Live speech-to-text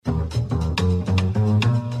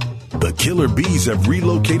Killer bees have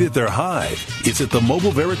relocated their hive. It's at the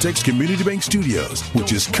Mobile Veritex Community Bank Studios,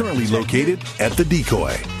 which is currently located at the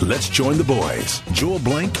Decoy. Let's join the boys, Joel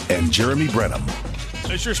Blank and Jeremy Brenham.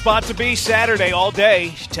 It's your spot to be Saturday all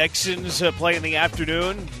day. Texans play in the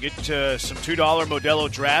afternoon. Get some $2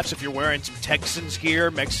 Modelo drafts if you're wearing some Texans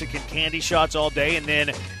gear, Mexican candy shots all day. And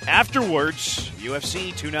then afterwards,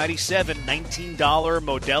 UFC 297, $19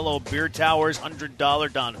 Modelo beer towers,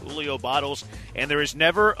 $100 Don Julio bottles. And there is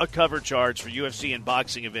never a cover charge for UFC and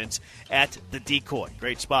boxing events at the Decoy.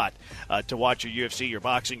 Great spot to watch your UFC, your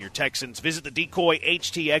boxing, your Texans. Visit the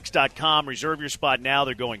decoyhtx.com. Reserve your spot now.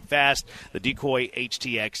 They're going fast. The decoyhtx.com.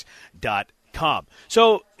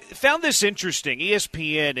 So, found this interesting.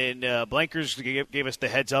 ESPN and Blankers gave us the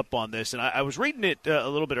heads up on this, and I was reading it a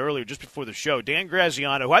little bit earlier, just before the show. Dan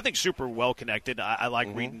Graziano, who I think is super well connected. I like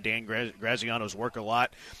reading Dan Graziano's work a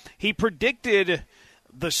lot. He predicted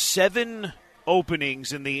the 7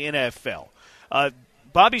 openings in the NFL.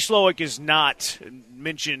 Bobby Slowick is not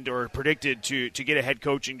mentioned or predicted to get a head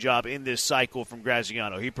coaching job in this cycle from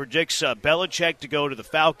Graziano. He predicts Belichick to go to the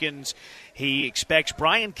Falcons. He expects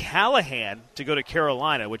Brian Callahan to go to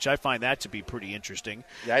Carolina, which I find that to be pretty interesting.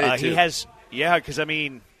 Yeah, I did too. Because I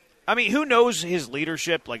mean, who knows his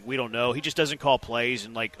leadership? Like, we don't know. He just doesn't call plays,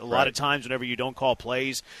 and like a lot of times, whenever you don't call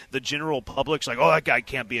plays, the general public's like, "Oh, that guy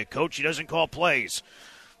can't be a coach. He doesn't call plays."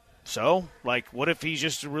 So, like, what if he's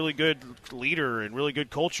just a really good leader and really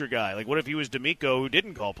good culture guy? Like, what if he was D'Amico who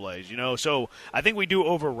didn't call plays, you know? So I think we do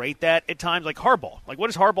overrate that at times. Like Harbaugh. Like, what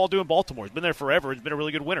does Harbaugh do in Baltimore? He's been there forever. He's been a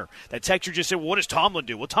really good winner. That texture just said, well, what does Tomlin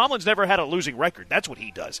do? Well, Tomlin's never had a losing record. That's what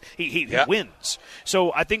he does. He wins.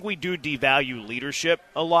 So I think we do devalue leadership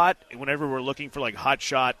a lot whenever we're looking for, like,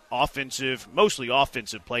 hotshot offensive, mostly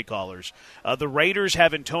offensive play callers. The Raiders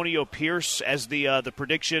have Antonio Pierce as the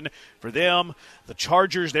prediction for them. The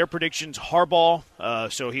Chargers, their prediction's Harbaugh,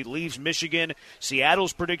 so he leaves Michigan.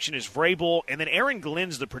 Seattle's prediction is Vrabel. And then Aaron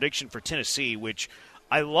Glenn's the prediction for Tennessee, which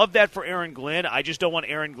I love that for Aaron Glenn. I just don't want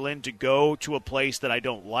Aaron Glenn to go to a place that I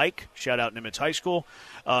don't like. Shout out Nimitz High School.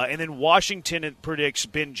 And then Washington predicts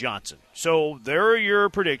Ben Johnson. So there are your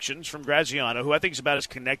predictions from Graziano, who I think is about as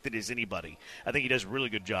connected as anybody. I think he does a really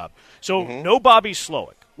good job. So no Bobby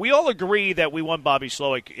Slowick. We all agree that we want Bobby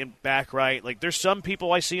Slowick back, right? Like, there's some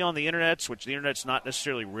people I see on the internet, which the internet's not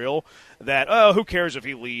necessarily real, that, oh, who cares if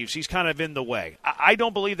he leaves? He's kind of in the way. I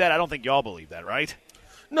don't believe that. I don't think y'all believe that, right?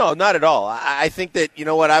 No, not at all. I think that, you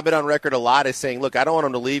know what, I've been on record a lot as saying, look, I don't want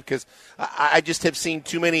him to leave because I just have seen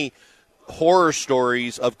too many horror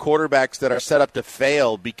stories of quarterbacks that are set up to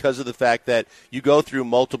fail because of the fact that you go through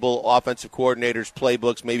multiple offensive coordinators,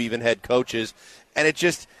 playbooks, maybe even head coaches, and it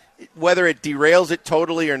just – whether it derails it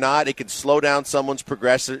totally or not, it can slow down someone's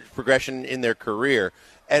progression in their career.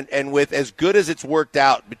 And with as good as it's worked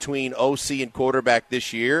out between OC and quarterback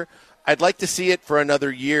this year, I'd like to see it for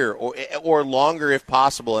another year or longer if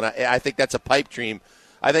possible. And I think that's a pipe dream.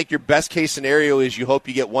 I think your best case scenario is you hope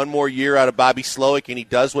you get one more year out of Bobby Slowick and he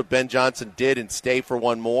does what Ben Johnson did and stay for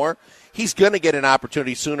one more. He's going to get an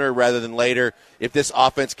opportunity sooner rather than later if this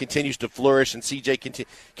offense continues to flourish and CJ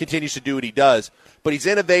continues to do what he does. But he's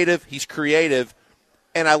innovative, he's creative,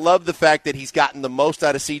 and I love the fact that he's gotten the most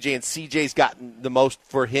out of CJ and CJ's gotten the most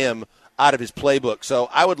for him out of his playbook. So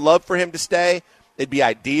I would love for him to stay. It'd be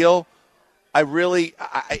ideal.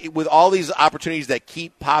 With all these opportunities that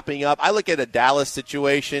keep popping up, I look at a Dallas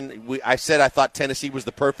situation. I said I thought Tennessee was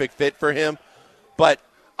the perfect fit for him, but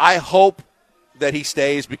I hope that he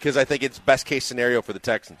stays because I think it's best case scenario for the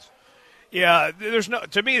Texans. Yeah,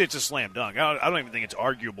 to me, it's a slam dunk. I don't even think it's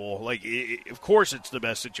arguable. Like, of course it's the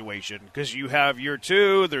best situation because you have year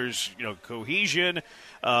 2, there's, cohesion.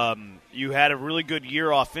 You had a really good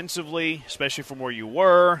year offensively, especially from where you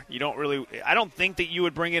were. I don't think that you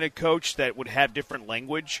would bring in a coach that would have different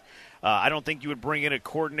language. I don't think you would bring in a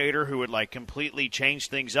coordinator who would, like, completely change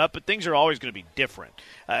things up, but things are always going to be different.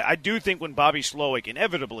 I do think when Bobby Slowick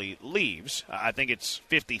inevitably leaves, I think it's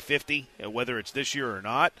 50-50, whether it's this year or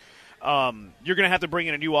not. You're going to have to bring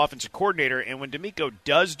in a new offensive coordinator, and when D'Amico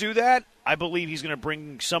does do that, I believe he's going to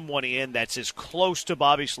bring someone in that's as close to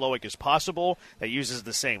Bobby Slowick as possible, that uses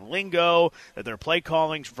the same lingo, that their play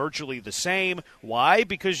calling's virtually the same. Why?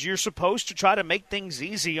 Because you're supposed to try to make things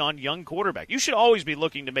easy on young quarterback. You should always be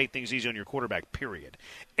looking to make things easy on your quarterback, period.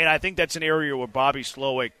 And I think that's an area where Bobby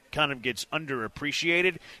Slowick kind of gets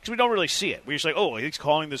underappreciated because we don't really see it. We're just like, oh, he's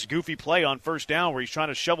calling this goofy play on first down where he's trying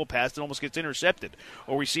to shovel past and almost gets intercepted.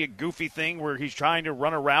 Or we see a goofy thing where he's trying to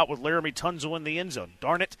run a route with Laramie Tunzel in the end zone.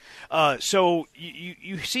 Darn it. So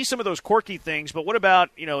you see some of those quirky things, but what about,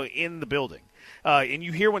 in the building? And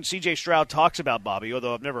you hear when C.J. Stroud talks about Bobby,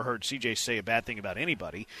 although I've never heard C.J. say a bad thing about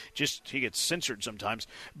anybody. Just he gets censored sometimes.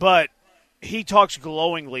 But he talks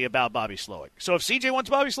glowingly about Bobby Slowick. So if CJ wants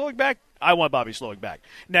Bobby Slowick back, I want Bobby Slowick back.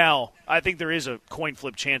 Now, I think there is a coin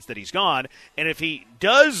flip chance that he's gone. And if he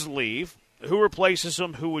does leave, who replaces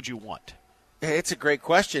him? Who would you want? It's a great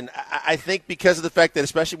question. I think because of the fact that,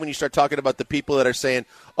 especially when you start talking about the people that are saying,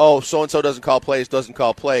 oh, so-and-so doesn't call plays,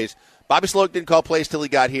 Bobby Slowick didn't call plays till he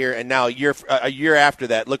got here, and now a year after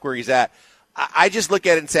that, look where he's at. I just look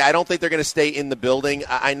at it and say I don't think they're going to stay in the building.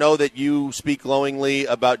 I know that you speak glowingly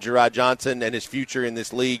about Gerard Johnson and his future in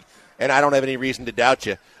this league, and I don't have any reason to doubt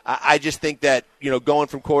you. I just think that, going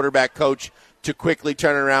from quarterback coach to quickly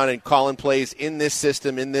turn around and calling plays in this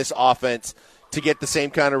system, in this offense, to get the same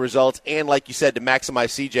kind of results, and like you said, to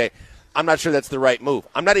maximize CJ, I'm not sure that's the right move.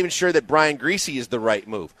 I'm not even sure that Brian Griese is the right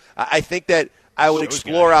move. I think that I would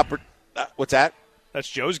explore what's that? That's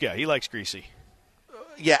Joe's guy. He likes Griese.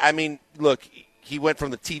 Yeah, I mean, look, he went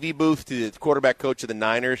from the TV booth to the quarterback coach of the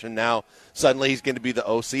Niners, and now suddenly he's going to be the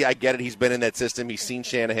OC. I get it. He's been in that system. He's seen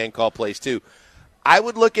Shanahan call plays too. I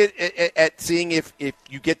would look at seeing if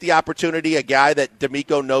you get the opportunity, a guy that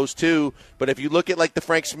D'Amico knows too. But if you look at like the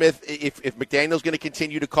Frank Smith, if McDaniel's going to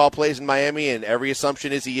continue to call plays in Miami, and every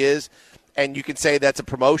assumption is he is, and you can say that's a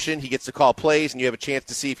promotion, he gets to call plays, and you have a chance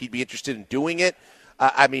to see if he'd be interested in doing it.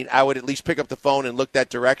 I would at least pick up the phone and look that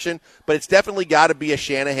direction. But it's definitely got to be a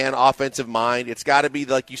Shanahan offensive mind. It's got to be,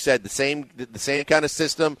 like you said, the same kind of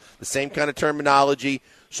system, the same kind of terminology,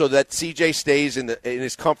 so that CJ stays in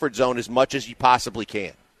his comfort zone as much as he possibly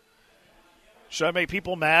can. Should I make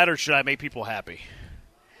people mad or should I make people happy?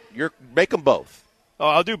 Make them both. Oh,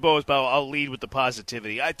 I'll do both, but I'll lead with the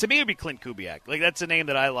positivity. To me, it would be Clint Kubiak. Like, that's a name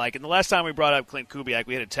that I like. And the last time we brought up Clint Kubiak,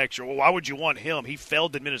 we had a texture. Well, why would you want him? He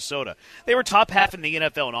failed in Minnesota. They were top half in the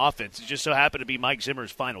NFL in offense. It just so happened to be Mike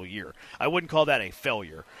Zimmer's final year. I wouldn't call that a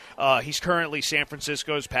failure. He's currently San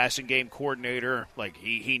Francisco's passing game coordinator. Like,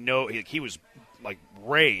 he was like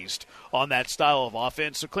raised on that style of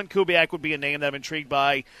offense. So Clint Kubiak would be a name that I'm intrigued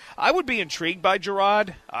by. I would be intrigued by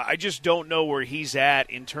Gerard. I just don't know where he's at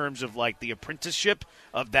in terms of like the apprenticeship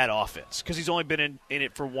of that offense, because he's only been in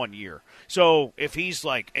it for 1 year. So if he's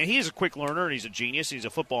like, and he's a quick learner and he's a genius, he's a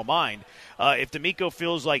football mind. If D'Amico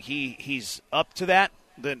feels like he's up to that,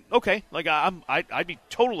 then okay, like I'd be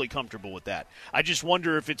totally comfortable with that. I just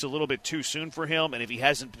wonder if it's a little bit too soon for him, and if he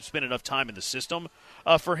hasn't spent enough time in the system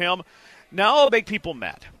for him. Now I'll make people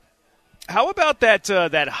mad. How about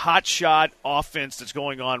that hot shot offense that's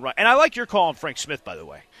going on right? And I like your call on Frank Smith, by the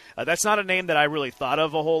way. That's not a name that I really thought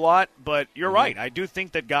of a whole lot, but you're right. I do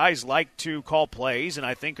think that guys like to call plays, and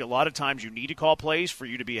I think a lot of times you need to call plays for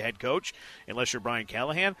you to be a head coach, unless you're Brian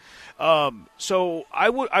Callahan. So I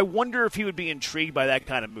wonder if he would be intrigued by that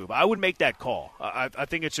kind of move. I would make that call. I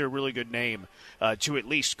think it's a really good name to at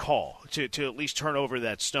least call, to at least turn over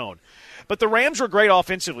that stone. But the Rams were great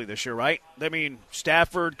offensively this year, right? I mean,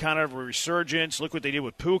 Stafford kind of a resurgence. Look what they did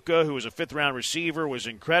with Puka, who was a fifth-round receiver, was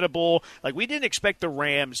incredible. Like, we didn't expect the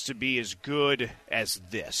Rams to be as good as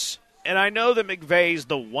this. And I know that McVay's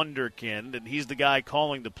the wonderkind, and he's the guy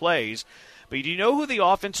calling the plays. But do you know who the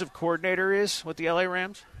offensive coordinator is with the LA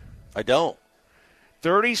Rams? I don't.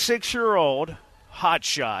 36-year-old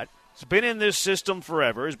hotshot. He's been in this system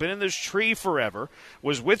forever. He's been in this tree forever.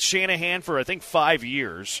 Was with Shanahan for, I think, 5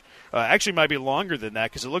 years. Actually, might be longer than that,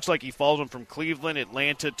 because it looks like he followed him from Cleveland,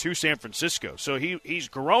 Atlanta, to San Francisco. So he's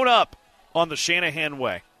grown up on the Shanahan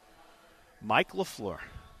way. Mike LaFleur.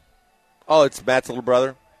 Oh, it's Matt's little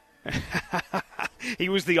brother? He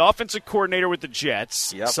was the offensive coordinator with the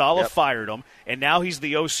Jets. Saleh fired him, and now he's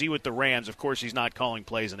the OC with the Rams. Of course, he's not calling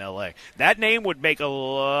plays in L.A. That name would make a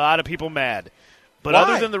lot of people mad. But why?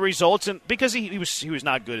 Other than the results, because he was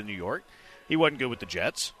not good in New York. He wasn't good with the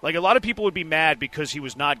Jets. Like, a lot of people would be mad because he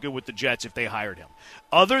was not good with the Jets if they hired him.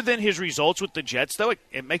 Other than his results with the Jets, though,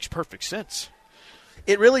 it makes perfect sense.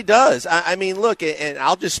 It really does. I mean, look, and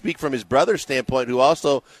I'll just speak from his brother's standpoint, who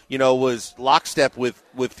also, was lockstep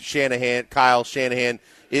with Shanahan, Kyle Shanahan,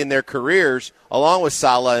 in their careers, along with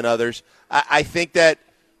Saleh and others. I think that,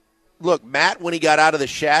 look, Matt, when he got out of the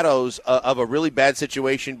shadows of a really bad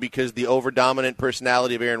situation because the over-dominant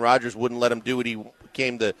personality of Aaron Rodgers wouldn't let him do what he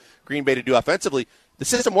came to Green Bay to do offensively, the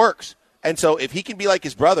system works. And so if he can be like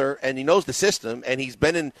his brother and he knows the system and he's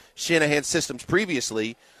been in Shanahan's systems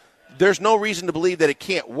previously, there's no reason to believe that it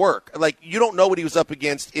can't work. Like, you don't know what he was up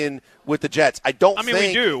against with the Jets.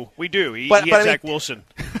 We do. He had Zach Wilson.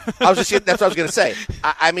 That's what I was going to say.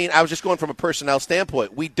 I was just going from a personnel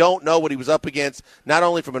standpoint. We don't know what he was up against, not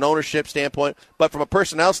only from an ownership standpoint, but from a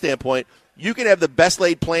personnel standpoint. You can have the best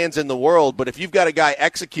laid plans in the world, but if you've got a guy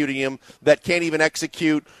executing him that can't even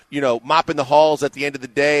execute, mopping the halls at the end of the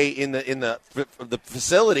day in the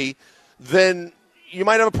facility, then you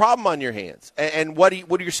might have a problem on your hands. And what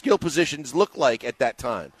do your skill positions look like at that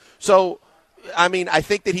time? So, I mean, I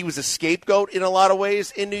think that he was a scapegoat in a lot of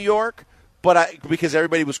ways in New York, because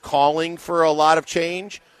everybody was calling for a lot of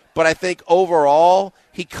change. But I think overall,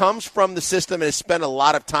 he comes from the system and has spent a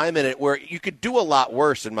lot of time in it where you could do a lot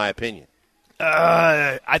worse, in my opinion.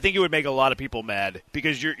 I think it would make a lot of people mad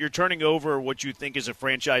because you're turning over what you think is a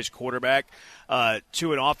franchise quarterback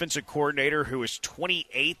to an offensive coordinator who is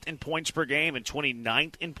 28th in points per game and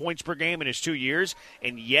 29th in points per game in his 2 years.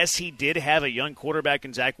 And yes, he did have a young quarterback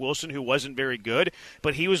in Zach Wilson who wasn't very good,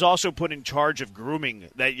 but he was also put in charge of grooming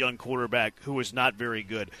that young quarterback who was not very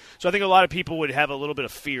good. So I think a lot of people would have a little bit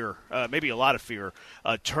of fear, maybe a lot of fear,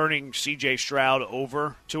 turning C.J. Stroud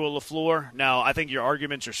over to a LaFleur. Now, I think your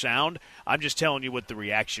arguments are sound. I'm just telling you what the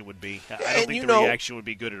reaction would be. I don't think the reaction would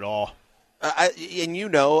be good at all.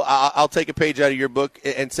 I'll take a page out of your book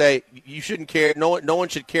and say you shouldn't care. No one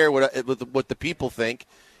should care what the people think.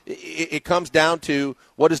 It comes down to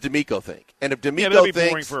what does D'Amico think, and if D'Amico that'd be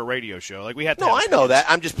thinks boring for a radio show. Like we had. I know that.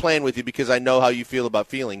 I'm just playing with you because I know how you feel about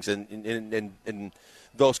feelings and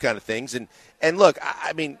those kind of things. And look,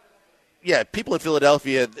 I mean. Yeah, people in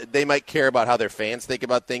Philadelphia, they might care about how their fans think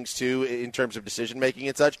about things, too, in terms of decision-making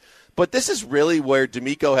and such. But this is really where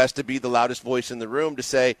D'Amico has to be the loudest voice in the room to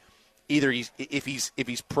say either if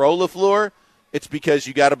he's pro LaFleur, it's because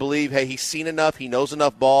you got to believe, hey, he's seen enough, he knows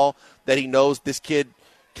enough ball, that he knows this kid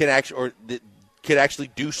can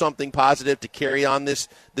actually do something positive to carry on this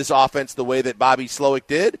offense the way that Bobby Slowick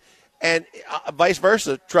did. And vice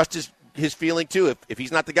versa, trust his feeling, too. If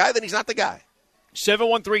he's not the guy, then he's not the guy.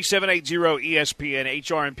 713-780-ESPN,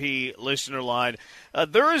 HRMP listener line.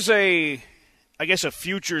 There is a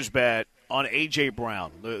futures bet on A.J.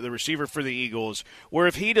 Brown, the receiver for the Eagles, where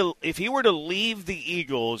if he were to leave the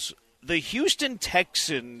Eagles, the Houston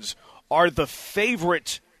Texans are the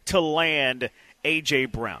favorite to land A.J.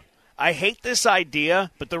 Brown. I hate this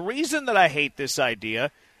idea, but the reason that I hate this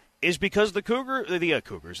idea is because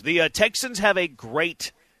the Texans have a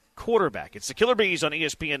great quarterback. It's the Killer Bees on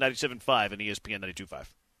ESPN 97.5 and ESPN 92.5.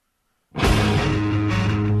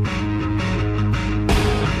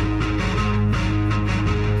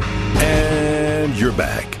 And you're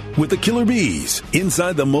back with the Killer Bees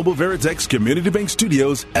inside the Mobile Veritex Community Bank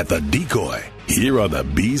Studios at the Decoy. Here are the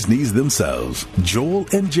Bees Knees themselves, Joel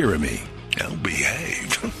and Jeremy. Now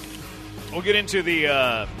behave. We'll get into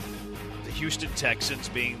the Houston Texans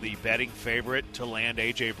being the betting favorite to land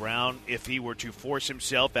A.J. Brown if he were to force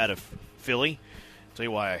himself out of Philly. I'll tell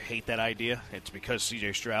you why I hate that idea. It's because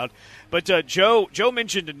C.J. Stroud. But Joe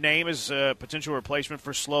mentioned a name as a potential replacement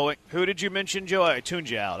for Slowick. Who did you mention, Joe? I tuned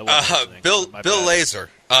you out. Bill Lazor,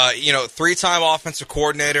 three-time offensive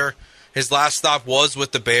coordinator. His last stop was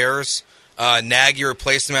with the Bears. Nagy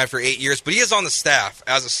replaced him after 8 years, but he is on the staff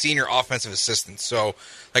as a senior offensive assistant. So,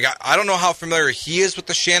 I don't know how familiar he is with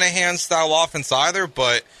the Shanahan-style offense either,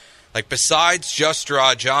 but, besides just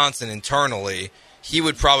Rod Johnson internally, he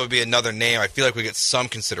would probably be another name. I feel like we get some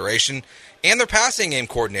consideration. And their passing game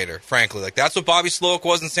coordinator, frankly. That's what Bobby Slowick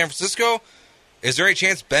was in San Francisco. Is there any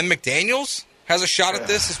chance Ben McDaniels has a shot at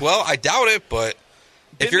this as well? I doubt it, but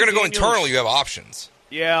if you're going to go internal, you have options.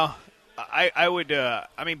 Yeah. I would. Ben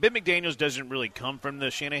McDaniels doesn't really come from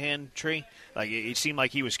the Shanahan tree. It seemed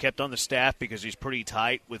like he was kept on the staff because he's pretty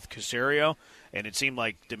tight with Caserio, and it seemed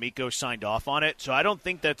like D'Amico signed off on it. So I don't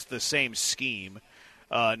think that's the same scheme.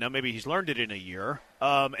 Now maybe he's learned it in a year.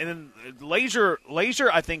 And then Lazor,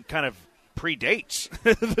 I think, kind of predates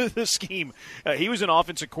the scheme. He was an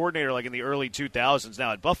offensive coordinator in the early 2000s.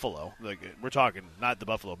 Now at Buffalo, we're talking not the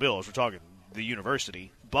Buffalo Bills. We're talking the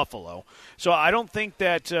university. Buffalo. So I don't think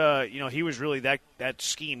that he was really that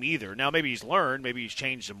scheme either. Now maybe he's learned, maybe he's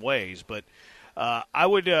changed some ways, but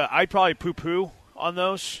I'd probably poo-poo on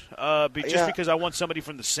those because I want somebody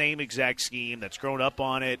from the same exact scheme that's grown up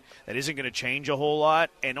on it, that isn't going to change a whole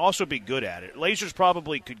lot, and also be good at it. Lazor's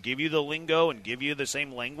probably could give you the lingo and give you the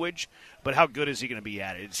same language, but how good is he going to be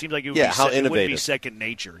at it? It seems like it would be second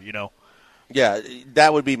nature, Yeah,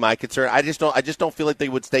 that would be my concern. I just don't feel like they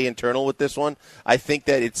would stay internal with this one. I think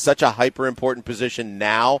that it's such a hyper important position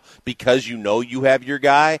now because you have your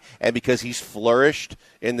guy and because he's flourished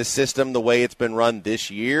in the system the way it's been run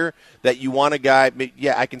this year that you want a guy.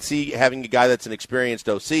 Yeah, I can see having a guy that's an experienced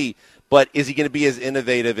OC, but is he going to be as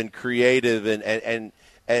innovative and creative and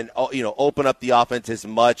open up the offense as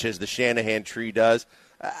much as the Shanahan tree does?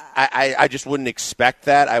 I just wouldn't expect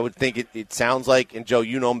that. I would think it sounds like, and Joe,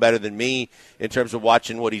 you know him better than me in terms of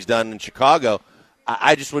watching what he's done in Chicago.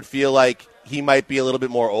 I just would feel like he might be a little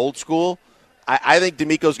bit more old school. I think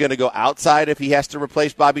D'Amico's going to go outside if he has to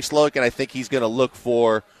replace Bobby Slowick, and I think he's going to look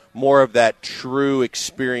for more of that true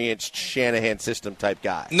experienced Shanahan system type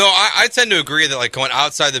guy. No, I tend to agree that like going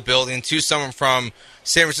outside the building to someone from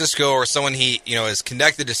San Francisco or someone he is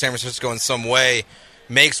connected to San Francisco in some way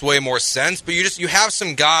makes way more sense. But you have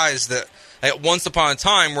some guys that like, once upon a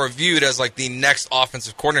time were viewed as like the next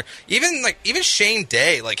offensive coordinator. Even Shane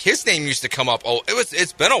Day, like his name used to come up. Oh,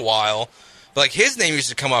 it's been a while, but like his name used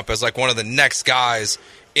to come up as like one of the next guys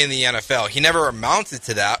in the NFL. He never amounted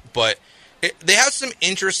to that, but they have some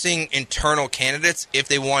interesting internal candidates if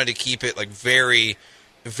they wanted to keep it like very,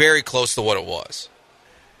 very close to what it was.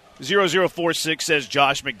 0046 says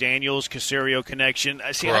Josh McDaniels, Caserio connection.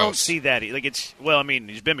 I don't see that. Like he's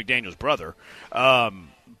been McDaniels' brother.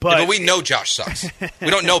 But we know Josh sucks. We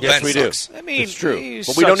don't know Ben sucks. Do. I mean, it's true.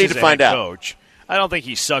 But we don't need to find out. Coach. I don't think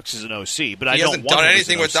he sucks as an OC, but he hasn't done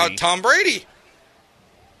anything without Tom Brady.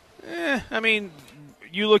 I mean,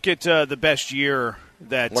 you look at the best year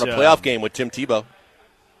that won a playoff game with Tim Tebow.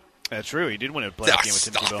 That's true. He did win a playoff game with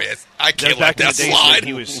Tim Tebow. It. I can't let that slide.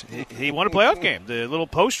 He won a playoff game. The little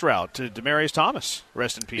post route to Demaryius Thomas.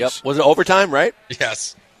 Rest in peace. Yep. Was it overtime? Right?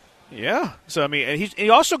 Yes. Yeah. So I mean, and he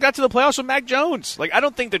also got to the playoffs with Mac Jones. Like I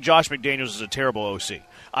don't think that Josh McDaniels is a terrible OC.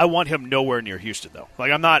 I want him nowhere near Houston though.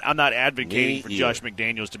 Like I'm not advocating for Josh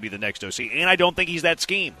McDaniels to be the next OC, and I don't think he's that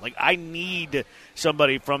scheme. Like I need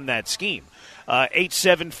somebody from that scheme.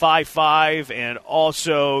 8755 and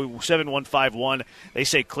also 7151. They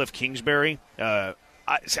say Cliff Kingsbury. I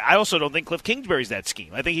also don't think Cliff Kingsbury's that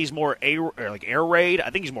scheme. I think he's more air raid. I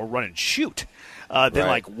think he's more run and shoot than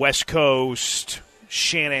like West Coast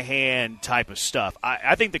Shanahan type of stuff.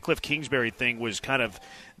 I think the Cliff Kingsbury thing was kind of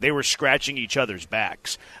they were scratching each other's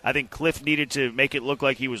backs. I think Cliff needed to make it look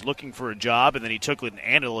like he was looking for a job, and then he took an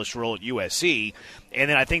analyst role at USC. And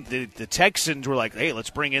then I think the Texans were like, hey, let's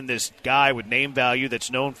bring in this guy with name value that's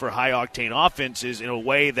known for high-octane offenses in a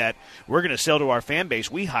way that we're going to sell to our fan base.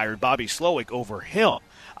 We hired Bobby Slowick over him.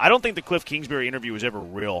 I don't think the Cliff Kingsbury interview was ever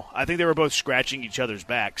real. I think they were both scratching each other's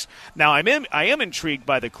backs. Now, I am intrigued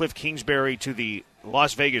by the Cliff Kingsbury to the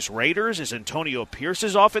Las Vegas Raiders as Antonio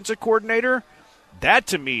Pierce's offensive coordinator. That,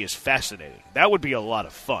 to me, is fascinating. That would be a lot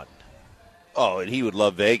of fun. Oh, and he would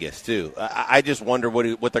love Vegas, too. I just wonder what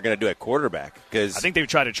they're going to do at quarterback. Cause I think they would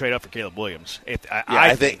try to trade up for Caleb Williams.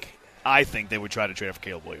 I think they would try to trade up for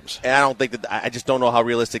Caleb Williams. And I just don't know how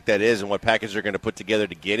realistic that is and what package they're going to put together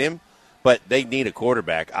to get him. But they need a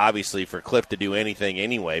quarterback, obviously, for Cliff to do anything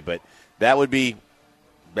anyway. But that would be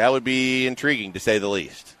intriguing, to say the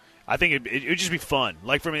least. I think it would just be fun.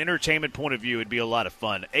 Like, from an entertainment point of view, it'd be a lot of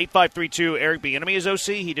fun. 8532, Eric Bieniemy is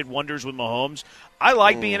OC. He did wonders with Mahomes. I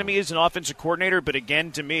like Bieniemy as an offensive coordinator, but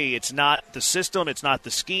again, to me, it's not the system, it's not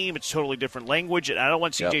the scheme, it's totally different language, and I don't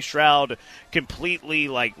want C.J. Stroud completely,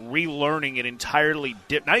 like, relearning an entirely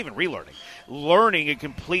not even relearning, learning a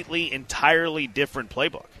completely, entirely different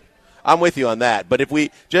playbook. I'm with you on that, but if we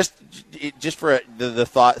just for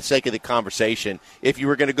the sake of the conversation, if you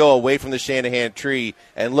were going to go away from the Shanahan tree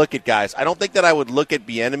and look at guys, I don't think that I would look at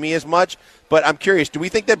Bieniemy as much. But I'm curious, do we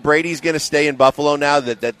think that Brady's going to stay in Buffalo now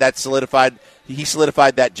that solidified? He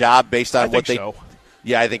solidified that job based on what they. So.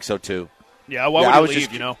 Yeah, I think so too. Yeah, why would he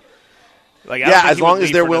leave? Like as long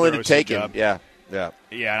as they're willing to take him. Yeah.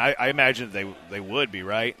 Yeah, I imagine they would be,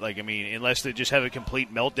 right? Like, I mean, unless they just have a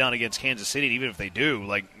complete meltdown against Kansas City, and even if they do,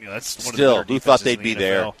 like, that's one of the better who thought they'd in be the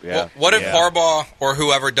there? NFL. Yeah. Well, what if Harbaugh or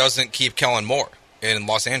whoever doesn't keep Kellen Moore in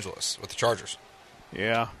Los Angeles with the Chargers?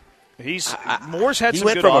 Yeah, Moore's had some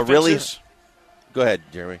went good from offenses. Go ahead,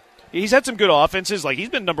 Jeremy. He's had some good offenses. Like, he's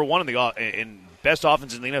been number one in best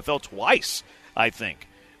offense in the NFL twice, I think.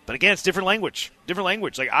 But again, it's different language.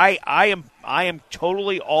 Like, I am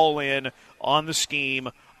totally all in on the scheme,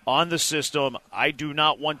 on the system. I do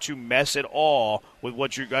not want to mess at all with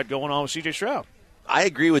what you got going on with C.J. Stroud. I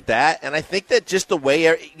agree with that, and I think that just the way,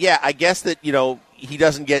 I guess that he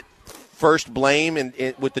doesn't get first blame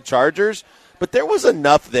with the Chargers, but there was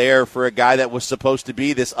enough there for a guy that was supposed to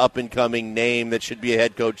be this up and coming name that should be a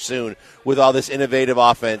head coach soon with all this innovative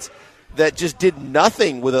offense that just did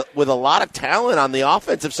nothing with a lot of talent on the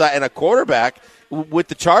offensive side and a quarterback with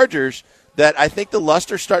the Chargers. That I think the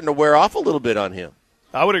luster's starting to wear off a little bit on him.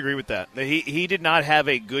 I would agree with that. He did not have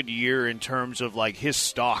a good year in terms of like his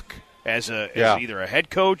stock as either a head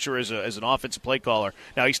coach or as an offensive play caller.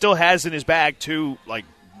 Now he still has in his bag two like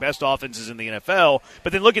best offenses in the NFL,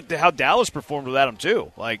 but then look at how Dallas performed without him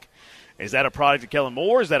too. Like, is that a product of Kellen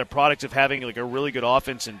Moore? Is that a product of having like a really good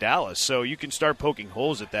offense in Dallas? So you can start poking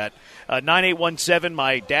holes at that. 9817.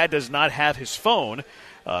 My dad does not have his phone.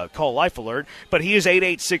 call life alert. But he is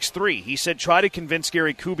 8863. He said, try to convince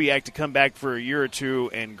Gary Kubiak to come back for a year or two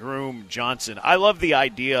and groom Johnson. I love the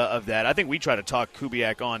idea of that. I think we tried to talk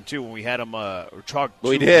Kubiak on, too, when we had him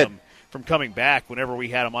we did. Him from coming back whenever we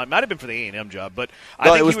had him on. It might have been for the A&M job, but I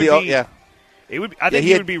think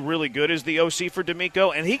he would be really good as the OC for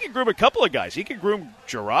D'Amico, and he could groom a couple of guys. He could groom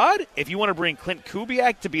Gerard. If you want to bring Clint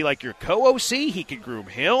Kubiak to be like your co-OC, he could groom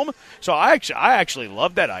him. So I actually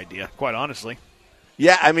love that idea, quite honestly.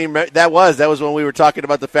 Yeah, I mean, that was when we were talking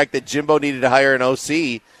about the fact that Jimbo needed to hire an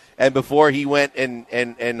OC, and before he went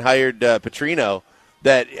and hired Petrino,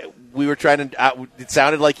 that we were trying to it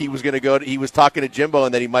sounded like he was going to go he was talking to Jimbo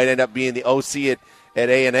and that he might end up being the OC at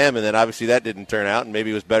A&M, and then obviously that didn't turn out, and maybe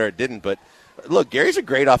it was better it didn't. But look, Gary's a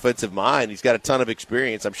great offensive mind. He's got a ton of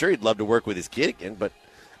experience. I'm sure he'd love to work with his kid again, but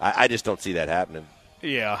I just don't see that happening.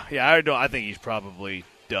 Yeah, I think he's probably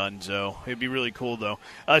done, so it'd be really cool, though.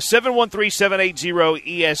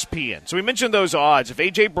 713-780-ESPN. So we mentioned those odds. If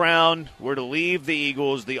A.J. Brown were to leave the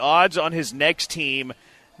Eagles, the odds on his next team,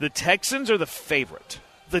 the Texans are the favorite.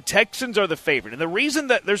 The Texans are the favorite. And the reason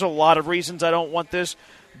that there's a lot of reasons I don't want this,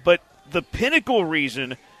 but the pinnacle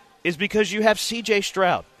reason is because you have C.J.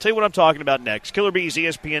 Stroud. Tell you what I'm talking about next. Killer Bees,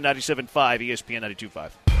 ESPN 97.5, ESPN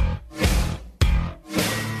 92.5.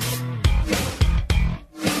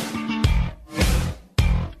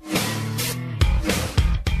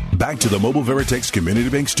 Back to the Mobile Veritex Community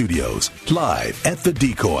Bank Studios, live at the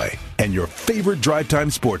Decoy, and your favorite drive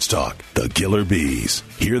time sports talk, the Killer Bees.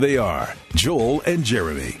 Here they are, Joel and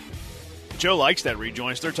Jeremy. Joe likes that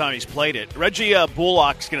rejoin. It's third time he's played it. Reggie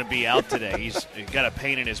Bullock's going to be out today. He's got a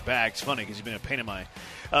pain in his back. It's funny because he's been a pain in my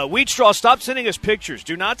Wheat Straw, stop sending us pictures.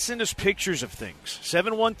 Do not send us pictures of things.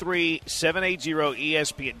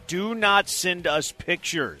 713-780-ESPN. Do not send us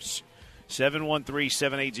pictures.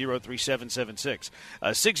 713-780-3776.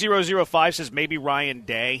 6005 says maybe Ryan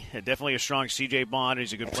Day. Definitely a strong C.J. Bond.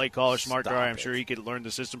 He's a good play caller, smart guy. I'm sure he could learn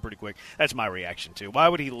the system pretty quick. That's my reaction, too. Why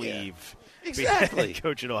would he leave? Yeah, exactly. Be head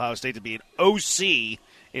coach at Ohio State to be an OC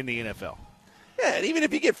in the NFL. Yeah, and even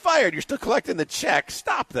if you get fired, you're still collecting the check.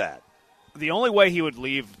 Stop that. The only way he would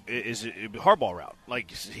leave is hardball route.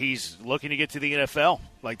 Like, he's looking to get to the NFL.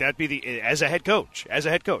 Like, that'd be as a head coach.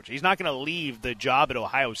 He's not going to leave the job at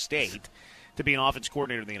Ohio State to be an offense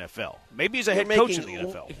coordinator in the NFL. Maybe he's a head coach in the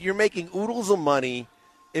NFL. You're making oodles of money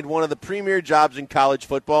in one of the premier jobs in college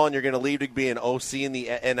football, and you're going to leave to be an OC in the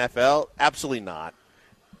NFL? Absolutely not.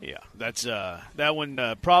 Yeah, that's that one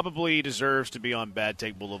probably deserves to be on Bad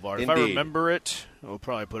Take Boulevard. Indeed. If I remember it, we'll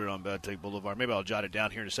probably put it on Bad Take Boulevard. Maybe I'll jot it down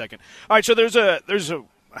here in a second. All right, so there's a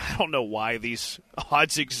I don't know why these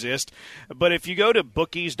odds exist, but if you go to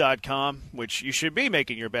bookies.com, which you should be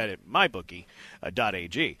making your bet at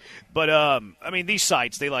mybookie.ag. But, I mean, these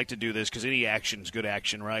sites, they like to do this because any action's good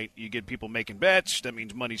action, right? You get people making bets. That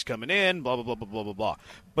means money's coming in, blah, blah, blah, blah, blah, blah, blah.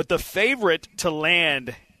 But the favorite to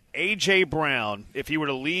land A.J. Brown, if he were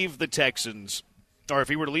to leave the Texans, or if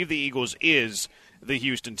he were to leave the Eagles, is the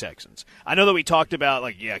Houston Texans. I know that we talked about,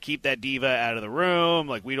 keep that diva out of the room.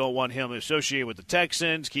 Like, we don't want him associated with the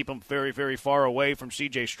Texans. Keep him very, very far away from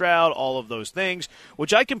C.J. Stroud, all of those things,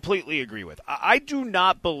 which I completely agree with. I do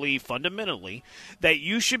not believe fundamentally that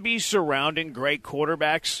you should be surrounding great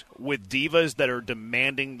quarterbacks with divas that are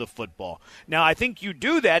demanding the football. Now, I think you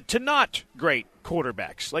do that to not great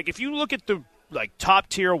quarterbacks. Like, if you look at the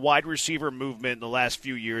top-tier wide receiver movement in the last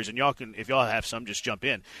few years, and if y'all have some, just jump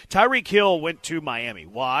in. Tyreek Hill went to Miami.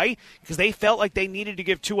 Why? Because they felt like they needed to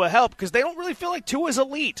give Tua help because they don't really feel like Tua's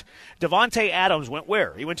elite. Devontae Adams went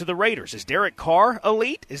where? He went to the Raiders. Is Derek Carr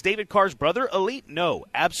elite? Is David Carr's brother elite? No,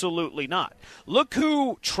 absolutely not. Look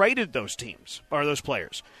who traded those teams, or those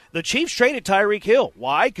players. The Chiefs traded Tyreek Hill.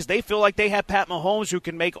 Why? Because they feel like they have Pat Mahomes who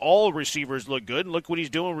can make all receivers look good. And look what he's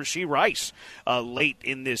doing with Rashee Rice late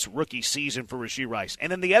in this rookie season for Rashee Rice.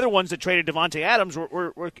 And then the other ones that traded Devontae Adams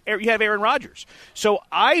were you have Aaron Rodgers. So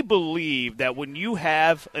I believe that when you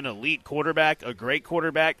have an elite quarterback, a great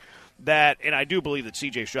quarterback, and I do believe that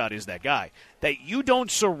C.J. Stroud is that guy, that you don't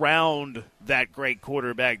surround that great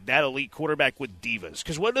quarterback, that elite quarterback, with divas.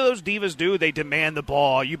 Because what do those divas do? They demand the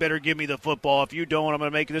ball. You better give me the football. If you don't, I'm going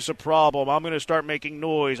to make this a problem. I'm going to start making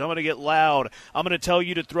noise. I'm going to get loud. I'm going to tell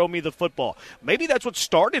you to throw me the football. Maybe that's what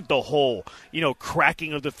started the whole,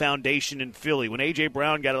 cracking of the foundation in Philly when A.J.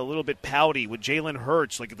 Brown got a little bit pouty with Jalen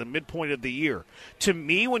Hurts, at the midpoint of the year. To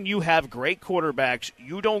me, when you have great quarterbacks,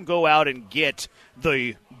 you don't go out and get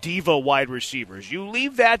the diva wide receivers. You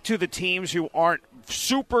leave that to the teams who aren't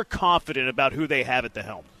super confident about who they have at the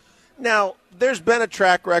helm. Now, there's been a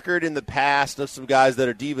track record in the past of some guys that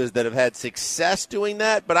are divas that have had success doing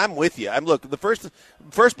that, but I'm with you. Look, the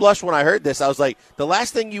first blush when I heard this, I was like, the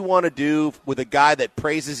last thing you want to do with a guy that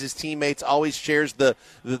praises his teammates, always shares the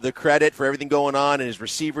credit for everything going on, and his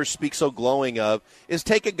receivers speak so glowing of, is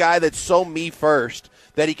take a guy that's so me first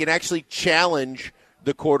that he can actually challenge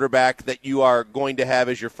the quarterback that you are going to have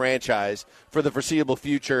as your franchise for the foreseeable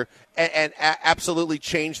future and absolutely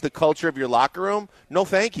change the culture of your locker room. No,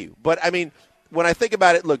 thank you. But, I mean, when I think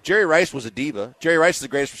about it, look, Jerry Rice was a diva. Jerry Rice is the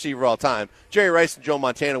greatest receiver of all time. Jerry Rice and Joe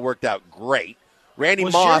Montana worked out great. Randy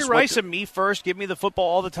was Moss. Jerry Rice a me first, give me the football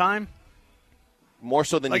all the time? More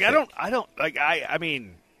so than like you I think. I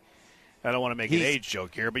mean, I don't want to make an age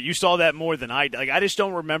joke here, but you saw that more than I. Like, I just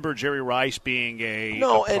don't remember Jerry Rice being a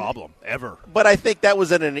problem ever. But I think that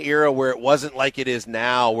was in an era where it wasn't like it is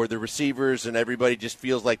now, where the receivers and everybody just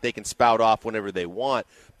feels like they can spout off whenever they want.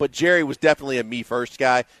 But Jerry was definitely a me-first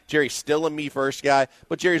guy. Jerry's still a me-first guy,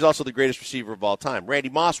 but Jerry's also the greatest receiver of all time. Randy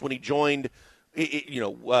Moss, when he joined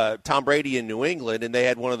Tom Brady in New England, and they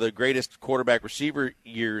had one of the greatest quarterback receiver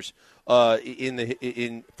years for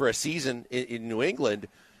a season in New England,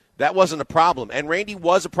 that wasn't a problem. And Randy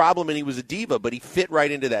was a problem, and he was a diva, but he fit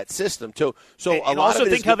right into that system. So a lot also of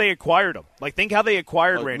it think how they acquired him. Like, think how they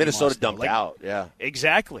acquired Randy Minnesota Moss, dumped out, yeah.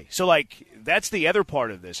 Exactly. So, like, that's the other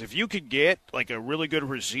part of this. If you could get, like, a really good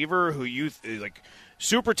receiver who you, like,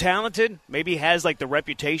 super talented, maybe has, like, the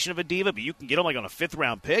reputation of a diva, but you can get him, like, on a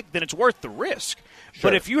fifth-round pick, then it's worth the risk. Sure.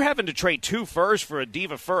 But if you're having to trade 2 firsts for a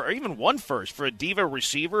diva first, or even 1 first for a diva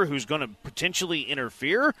receiver who's going to potentially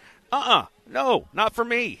interfere, no, not for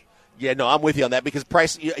me. Yeah, no, I'm with you on that because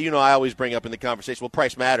price, I always bring up in the conversation, well,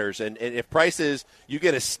 price matters. And if price is you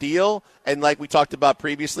get a steal, and like we talked about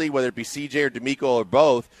previously, whether it be CJ or D'Amico or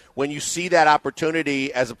both, when you see that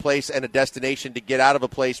opportunity as a place and a destination to get out of a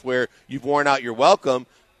place where you've worn out your welcome,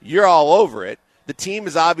 you're all over it. The team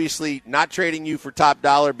is obviously not trading you for top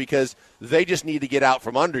dollar because they just need to get out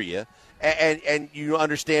from under you. And you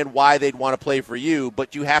understand why they'd want to play for you,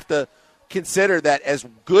 but you have to consider that as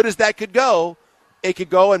good as that could go, it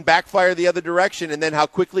could go and backfire the other direction, and then how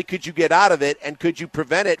quickly could you get out of it, and could you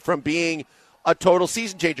prevent it from being a total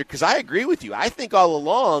season changer? Because I agree with you. I think all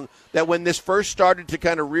along that when this first started to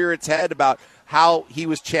kind of rear its head about how he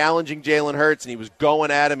was challenging Jalen Hurts and he was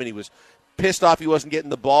going at him and he was pissed off he wasn't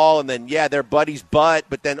getting the ball, and then, they're buddies, but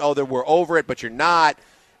then, we're over it, but you're not.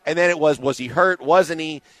 And then it was he hurt? Wasn't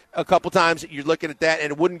he? A couple times you're looking at that,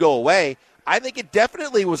 and it wouldn't go away. I think it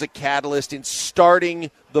definitely was a catalyst in starting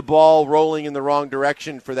the ball rolling in the wrong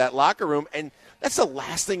direction for that locker room, and that's the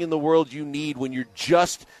last thing in the world you need when you're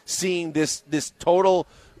just seeing this total,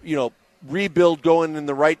 rebuild going in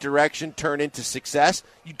the right direction turn into success.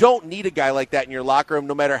 You don't need a guy like that in your locker room,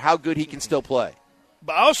 no matter how good he can still play.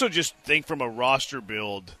 But I also just think from a roster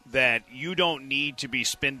build that you don't need to be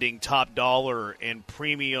spending top dollar and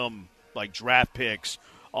premium like draft picks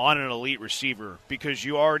on an elite receiver because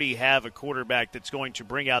you already have a quarterback that's going to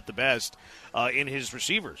bring out the best in his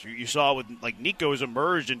receivers. You saw with Nico has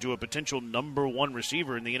emerged into a potential number 1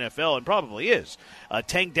 receiver in the NFL and probably is.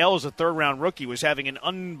 Tank Dell is a third-round rookie, was having an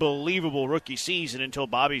unbelievable rookie season until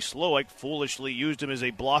Bobby Slowick foolishly used him as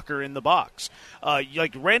a blocker in the box.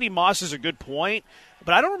 Randy Moss is a good point,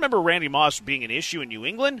 but I don't remember Randy Moss being an issue in New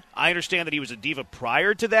England. I understand that he was a diva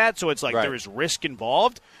prior to that, so it's there is risk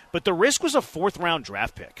involved. But the risk was a 4th-round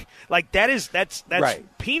draft pick. That's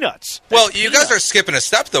right. Peanuts. You guys are skipping a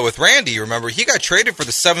step, though, with Randy. Remember, he got traded for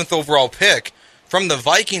the 7th overall pick from the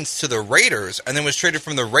Vikings to the Raiders, and then was traded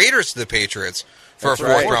from the Raiders to the Patriots for a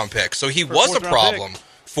 4th-round pick. So he was a problem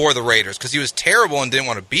for the Raiders because he was terrible and didn't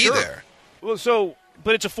want to be there. Well,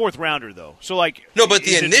 but it's a 4th-rounder, though. So, no, but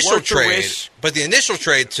the initial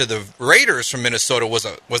trade to the Raiders from Minnesota was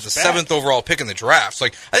the 7th overall pick in the draft. So, I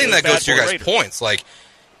think that goes to your guys' points.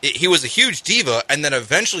 He was a huge diva, and then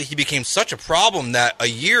eventually he became such a problem that a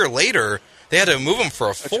year later they had to move him for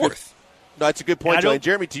a 4th. That's a good point, Joey.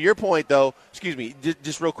 Jeremy, to your point, though, excuse me,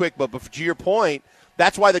 just real quick, but to your point,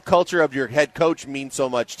 that's why the culture of your head coach means so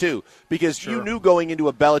much, too. Because you knew going into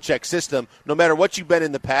a Belichick system, no matter what you've been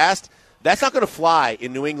in the past, that's not going to fly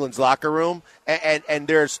in New England's locker room, and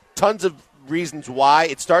there's tons of reasons why.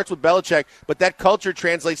 It starts with Belichick, but that culture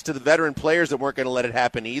translates to the veteran players that weren't going to let it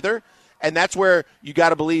happen either. And that's where you got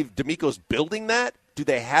to believe D'Amico's building that. Do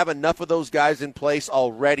they have enough of those guys in place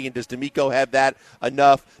already? And does D'Amico have that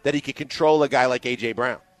enough that he can control a guy like A.J.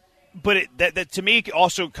 Brown? But that to me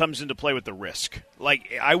also comes into play with the risk.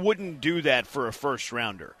 I wouldn't do that for a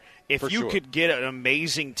first-rounder. If For you sure. could get an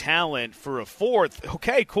amazing talent for a fourth,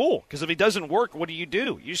 okay, cool. Because if he doesn't work, what do?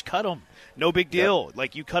 You just cut him. No big deal. Yep.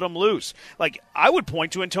 Like, you cut him loose. Like, I would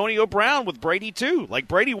point to Antonio Brown with Brady, too. Like,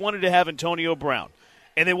 Brady wanted to have Antonio Brown.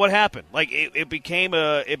 And then what happened? Like, it became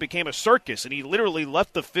a circus, and he literally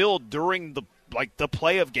left the field during the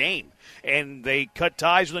play of game, and they cut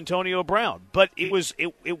ties with Antonio Brown. But it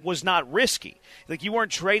was not risky. Like, you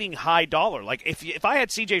weren't trading high dollar. Like, if I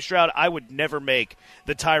had C.J. Stroud, I would never make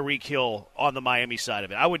the Tyreek Hill on the Miami side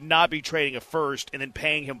of it. I would not be trading a first and then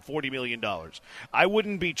paying him $40 million. I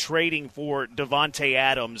wouldn't be trading for Devontae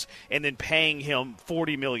Adams and then paying him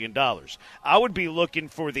 $40 million. I would be looking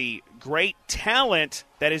for the great talent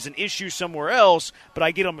that is an issue somewhere else, but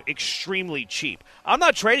I get them extremely cheap. I'm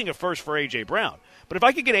not trading a first for A.J. Brown. But if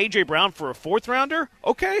I could get A.J. Brown for a fourth rounder,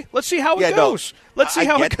 okay, let's see how it goes. Let's see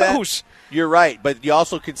how it goes. You're right, but you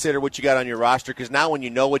also consider what you got on your roster, because now when you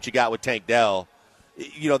know what you got with Tank Dell,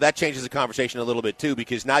 that changes the conversation a little bit too,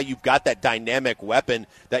 because now you've got that dynamic weapon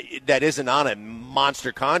that isn't on a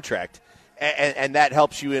monster contract. And that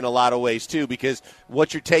helps you in a lot of ways too, because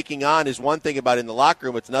what you're taking on is one thing about in the locker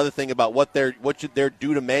room. It's another thing about what they're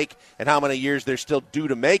due to make and how many years they're still due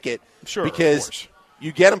to make it. Sure, because of course.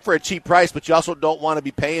 You get them for a cheap price, but you also don't want to be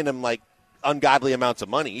paying them like ungodly amounts of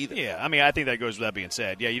money either. Yeah, I mean, I think that goes without being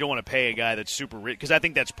said. Yeah, you don't want to pay a guy that's super rich, because I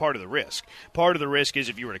think that's part of the risk. Part of the risk is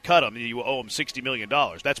if you were to cut him, you owe him $60 million.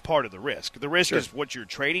 That's part of the risk. The risk is what you're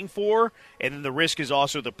trading for, and then the risk is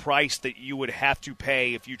also the price that you would have to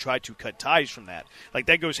pay if you tried to cut ties from that. Like,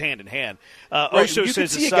 that goes hand in hand. Oso you says could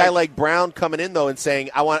see a guy like Brown coming in, though, and saying,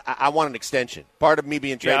 I want an extension. Part of me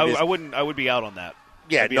being traded I would be out on that.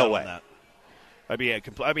 Yeah, no way.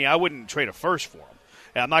 I wouldn't trade a first for him.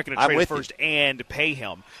 I'm not going to trade a first and pay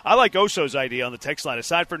him. I like Oso's idea on the text line.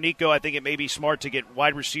 Aside from Nico, I think it may be smart to get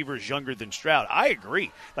wide receivers younger than Stroud. I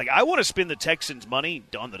agree. Like, I want to spend the Texans' money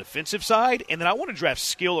on the defensive side, and then I want to draft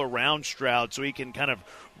skill around Stroud so he can kind of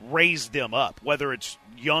raise them up, whether it's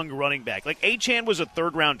young running back. Like, Achane was a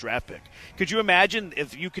third-round draft pick. Could you imagine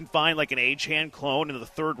if you can find, like, an Achane clone in the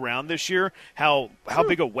third round this year, how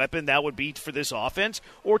big a weapon that would be for this offense?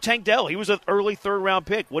 Or Tank Dell. He was an early third-round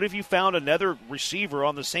pick. What if you found another receiver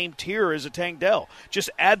on the same tier as a Tank Dell? Just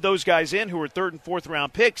add those guys in who are third- and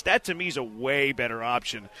fourth-round picks. That, to me, is a way better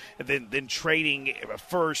option than trading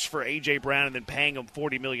first for A.J. Brown and then paying him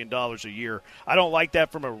 $40 million a year. I don't like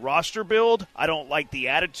that from a roster build. I don't like the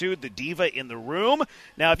attitude, the diva in the room.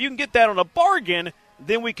 Now, if you can get that on a bargain,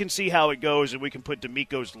 then we can see how it goes, and we can put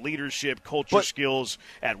D'Amico's leadership, culture, skills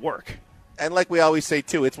at work. And like we always say,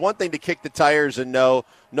 too, it's one thing to kick the tires and no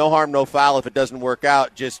harm, no foul. If it doesn't work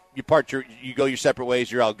out, just you go your separate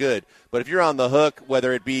ways, you're all good. But if you're on the hook,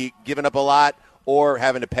 whether it be giving up a lot or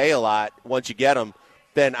having to pay a lot once you get them,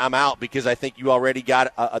 then I'm out, because I think you already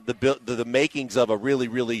got the makings of a really,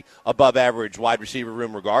 really above-average wide receiver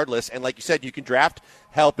room regardless. And like you said, you can draft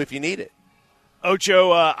help if you need it.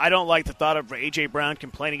 Ocho, I don't like the thought of A.J. Brown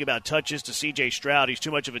complaining about touches to C.J. Stroud. He's too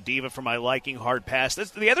much of a diva for my liking. Hard pass.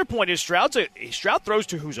 The other point is Stroud throws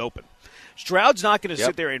to who's open. Stroud's not going to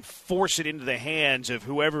sit there and force it into the hands of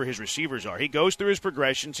whoever his receivers are. He goes through his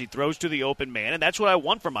progressions. He throws to the open man, and that's what I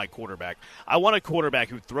want from my quarterback. I want a quarterback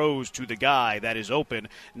who throws to the guy that is open,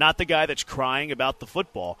 not the guy that's crying about the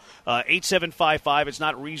football. 8755, it's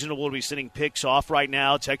not reasonable to be sending picks off right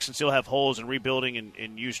now. Texans still have holes in rebuilding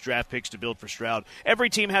and use draft picks to build for Stroud. Every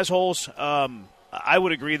team has holes. I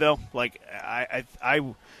would agree, though. Like, I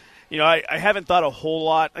haven't thought a whole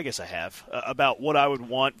lot, I guess I have, about what I would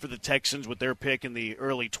want for the Texans with their pick in the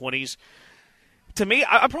early 20s. To me,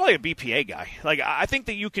 I'm probably a BPA guy. Like, I think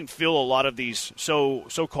that you can fill a lot of these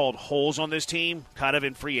so-called holes on this team kind of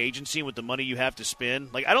in free agency with the money you have to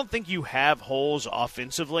spend. Like, I don't think you have holes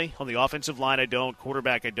offensively. On the offensive line, I don't.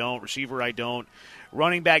 Quarterback, I don't. Receiver, I don't.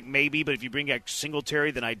 Running back, maybe, but if you bring back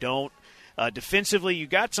Singletary, then I don't. Defensively, you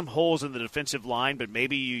got some holes in the defensive line, but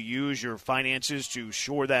maybe you use your finances to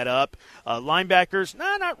shore that up. Linebackers,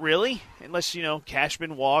 not really, unless,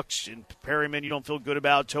 Cashman walks and Perryman you don't feel good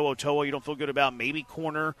about, Toa you don't feel good about, maybe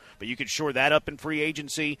corner, but you could shore that up in free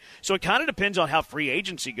agency. So it kind of depends on how free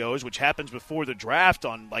agency goes, which happens before the draft,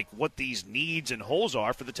 on like what these needs and holes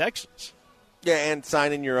are for the Texans. Yeah, and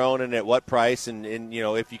signing your own, and at what price, and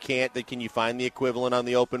if you can't, then can you find the equivalent on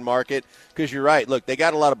the open market? Because you're right. Look, they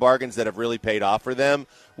got a lot of bargains that have really paid off for them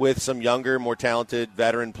with some younger, more talented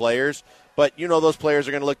veteran players. But, those players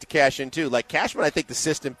are going to look to cash in, too. Like Cashman, I think the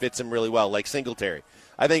system fits him really well, like Singletary.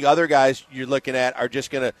 I think other guys you're looking at are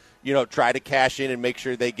just going to, try to cash in and make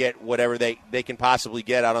sure they get whatever they can possibly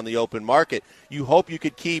get out on the open market. You hope you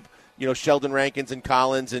could keep, Sheldon Rankins and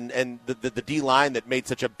Collins and the D-line that made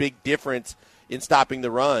such a big difference in stopping the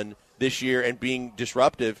run this year and being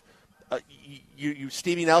disruptive.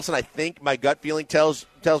 Stevie Nelson, I think my gut feeling tells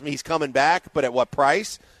me he's coming back, but at what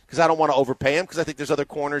price? Because I don't want to overpay him because I think there's other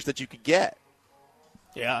corners that you could get.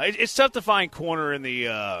 Yeah, it's tough to find corner in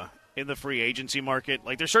the free agency market.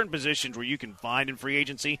 Like, there's certain positions where you can find in free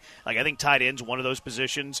agency. Like, I think tight end's one of those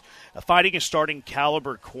positions. Finding a starting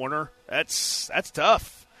caliber corner, that's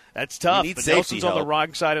tough. That's tough. You need but safety Nelson's help. on the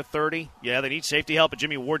wrong side of 30. Yeah, they need safety help, and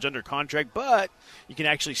Jimmy Ward's under contract, but you can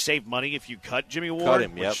actually save money if you cut Jimmy Ward, Cut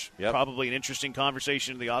him, which yep. probably an interesting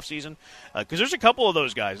conversation in the offseason. Because there's a couple of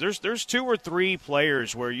those guys. There's 2 or 3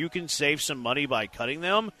 players where you can save some money by cutting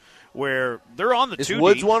them, where they're on the Is 2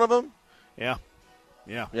 Woods deep. one of them? Yeah,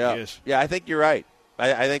 he is. Yeah, I think you're right.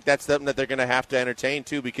 I think that's something that they're going to have to entertain,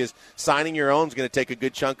 too, because signing your own is going to take a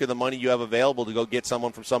good chunk of the money you have available to go get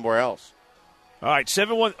someone from somewhere else. All right,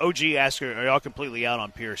 7-1 OG asks, are y'all completely out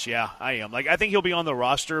on Pierce? Yeah, I am. Like, I think he'll be on the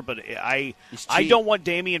roster, but I don't want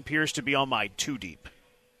Dameon Pierce to be on my 2 deep.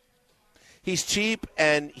 He's cheap,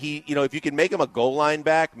 and if you can make him a goal line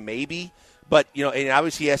back, maybe. But, and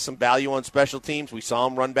obviously he has some value on special teams. We saw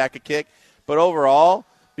him run back a kick. But overall,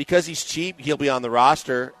 because he's cheap, he'll be on the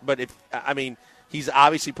roster. But he's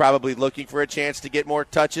obviously probably looking for a chance to get more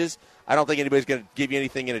touches. I don't think anybody's going to give you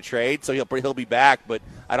anything in a trade, so he'll be back, but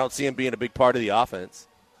I don't see him being a big part of the offense.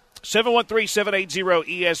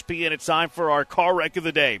 713-780-ESPN. It's time for our Car Wreck of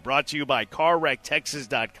the Day, brought to you by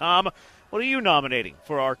CarWreckTexas.com. What are you nominating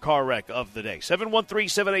for our Car Wreck of the Day?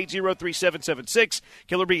 713-780-3776.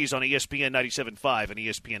 Killer Bees on ESPN 97.5 and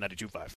ESPN 92.5.